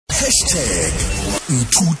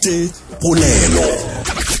#Nthute polelo.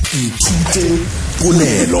 Nthute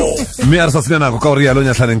polelo. mme a re sa senya nako ka gore yalo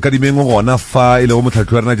nyatlhaneng ka dimeng gona fa e le go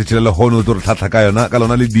motlhatlhi wa rena tšetšhele legono o tlo re tlhatlha ka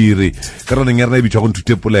lona le dire ka roneng ya rena e bitswa go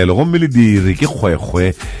Nthute polelo gomme le dire ke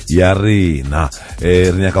kgwekgwe ya rena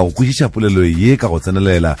re nyaka go kwešiša polelo ye ka go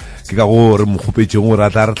tsenelela ke ka go re mokgopetšeng gore a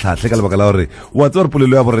tla re tlhatlhe ka lebaka la gore wa tse gore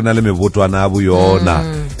polelo ya borena le mebotwana a bo yona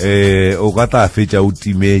o ka tla fetša o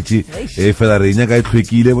timetše fela re nyaka e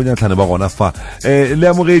tlhwekile bonyatlhane ba gona fa le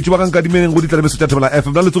amogetše ba kankadimeng go ditlalemeso tša thobela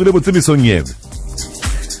fm na le tsogile botsemisong yewe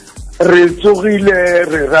re tsogile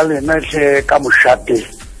re ra lenatlhe ka mošate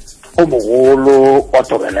o mogolo wa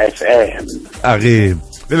Thobela FM age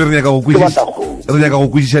le re nyaka go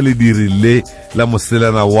kwešiša lediri le la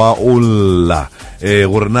moselana wa olla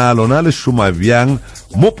gore na lona le šoma bjang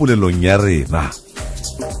mo polelong ya rena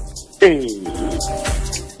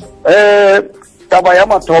taba ya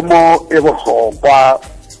mathomo e bohlokwa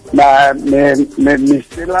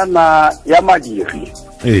meselana ya madiri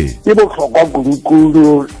e bohlokwa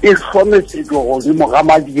kudu e hlomesetswa godimo ga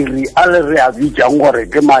madiri a le re a bitšang gore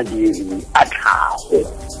ke madiri a tlhago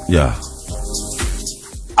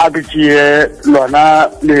a ke tšee lona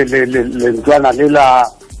lentswana le la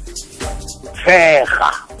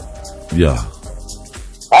fega ga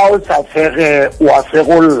o sa fege wa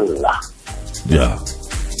fegolla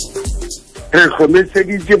re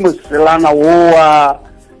hlomešeditše moselana woa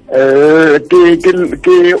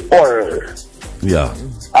ke all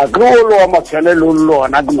a ke olo wa mafelelo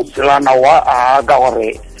lona ke moselana wa a ka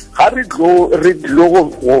gore ga re tlo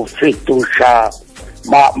go fetoša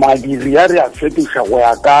madiri a re a fetoša go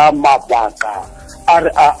ya ka mabaka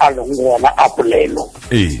a leng gona a polelo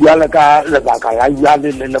jale ka lebaka la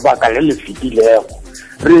jale le lebaka le le fetilego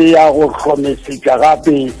re ya go hlomešetša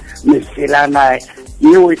gape meselana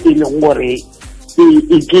yeo e leng gore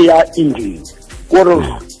e ke ya eng gore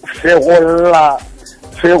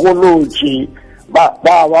fegolotše ba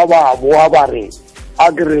boa ba re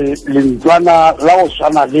a kere lentswana la go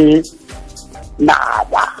swana le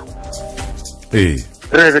naba re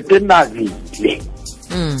re ke nabile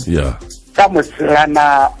ka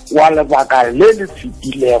moselana wa lebaka le le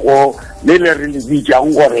fetilego le le re le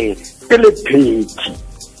bitšang gore ke le pheti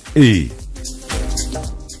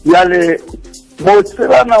jale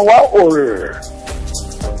moselana wa all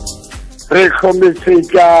re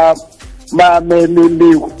hlomešetša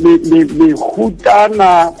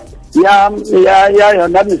mehutana ya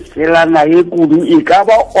yona meselana ye kudu e ka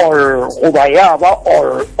ba all goba ya ba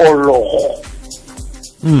ologo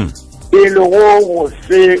e le go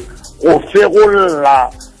fegolla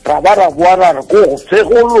ra ba ra boa ra re ko go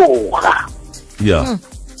fegologa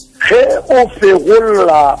ge o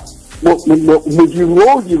fegolla modiri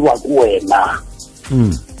o dirwa ke wena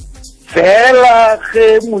fela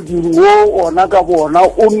ge modiri o ona ka bona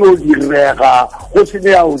o no direga go se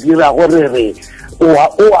ne ya o dira gore re o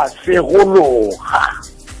a segologa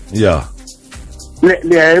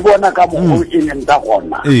le a e bona ka mogolo e leng ka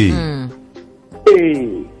gona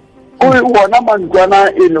o bona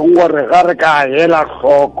mantlwana e leng gore ga re ka hela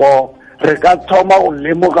hloko re ka thoma go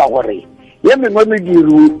lemoga gore ye mengwe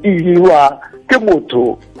mediro e dirwa ke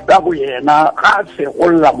motho ka bo yena ga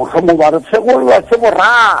segolola mohlomong ba re segolola se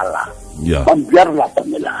borala pampia re la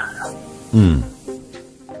komelana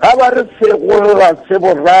ga ba re segolola se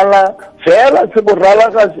borala fela se borala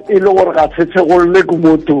ga e le gore ga se segolole ke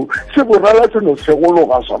motho se borala se no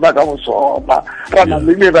segologa sona ka bosona ra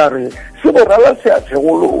namile ba re se borala se a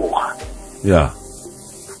segologa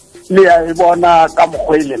le a e bona ka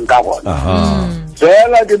mokgwa e leng ka bona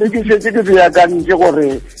fela ke be ke setse ke beakantše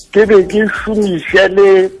gore ke be ke šomiše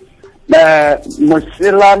le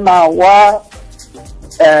moselana wa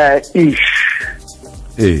ish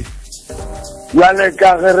jale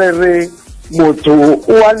ka ge re re motho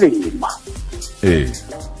o a lema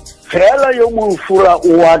fela yo mofula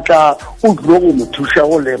o atla o tlo go mo thuša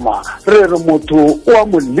go lema re re motho o a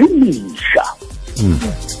mo lemiša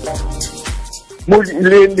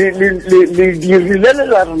le dirile le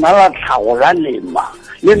la rena la tlhago la lema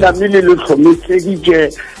le namile le hlomešeditše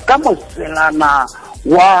ka moselana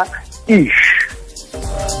wa ish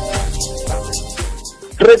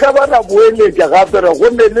re ka ba ra boeletša gape re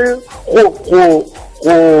gone le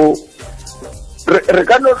re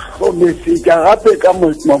ka no hlomešetša gape ka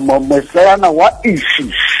moselana wa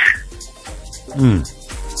ishish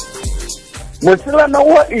moselana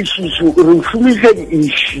wa ishishu re šomiša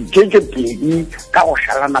di-ishi tše pedi ka go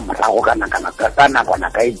šalana morago ka nakona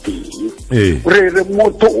ka e tee re re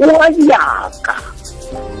motho o a nyaka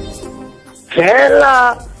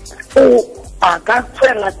fela o a ka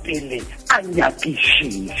tswela pele a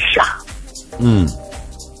nyakišiša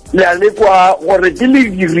le a le kwa gore ke le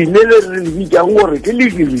dirile le re le bitsang gore ke le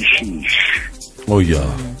dirishishi oh ya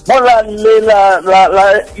mola le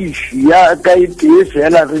la ishi ya ka ite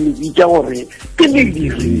fela re le bitsa gore ke le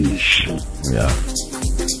dirishi ya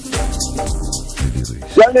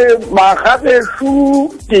jale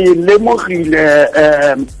magagesu ke lemogile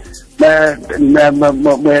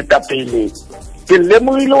moetapele ke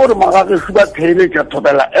lemogile gore magagesu ba theeletša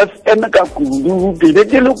thobela FM ka kudu ke be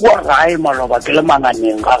ke le kwa gae maloba ke le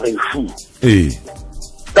manganeng ga gesu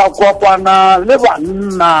ka kopana le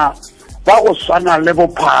banna ba go swana le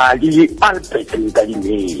bophadi Albert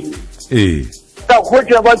Nkadimeng ka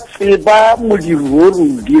hwetša ba tseba modiri o re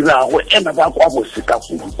o dirago ene ba kwa bose ka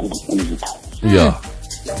kudu ya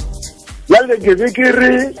jale ke be ke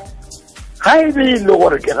re ga e be e le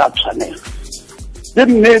gore ke ga tshwanela ke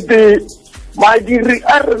nnete madiri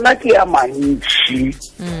a rena ke ya mantši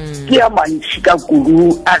ka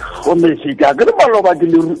kudu a hlomesetša ke re maloba ke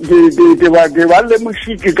ba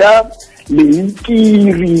lemošitše ka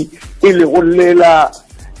leikiri e le go lela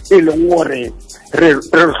e leng gore re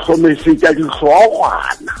hlomesetša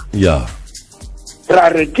dihlogwana ya ra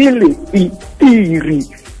re ke le itiri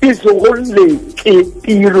e se go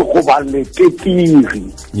leketiri goba leketiri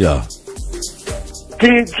ya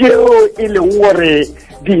ke tšeo e leng gore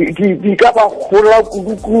di ka ba gola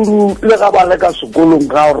kudu le ga ba le ka sekolong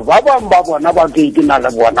ka gore ba bangwe ba bona ba ke na le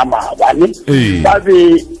bona maabane ba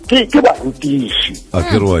be ke barutiši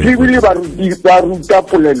ebile ba ruta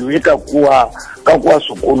polelo e ka kwa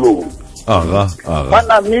sekolong ba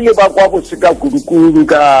namile ba kwa bose ka kudu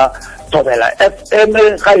ka thobela FM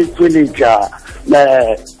ga e tsweletša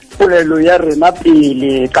polelo ya rena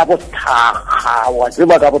pele ka bothakga wa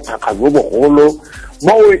tseba ka bothakga jo bogolo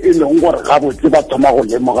mo e leng gore ga botse ba thoma go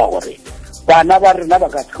lemoga gore bana ba rena ba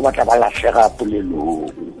ka se ba tla ba latlhega polelong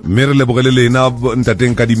mme re lebogele lena Ntate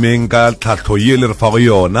Nkadimeng ka tlhatlho ye le re fa go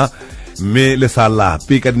yona mme le sa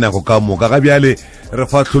lape ka dinako ka moka ga bjale re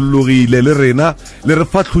fatlhollogile le rena le re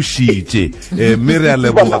fatlhošitše mme re a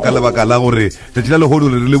leboga ka lebaka la gore letšatši la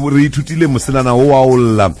legodo re ithutile moselana o wa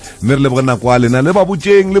olla mme re leboge nako a lena le ba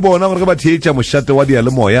botšeng le bona gore ge ba theetša mošate wa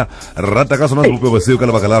dialemoya re rata ka sona sebopego seo ka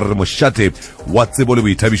lebaka la re mošate wa tsebo le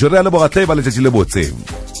boithabišo re a leboga tlha e ba letšatši le botseng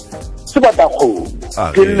sebatakgomo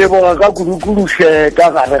ke leboga ka kudukuduše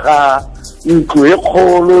ka gare ga ntlo e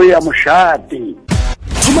kgolo ya mošate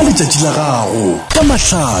thoma letšatši la gago ka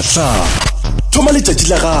mahlahla thoma letšatši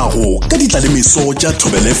la gago ka ditlalemeso tša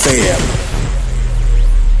Thobela FM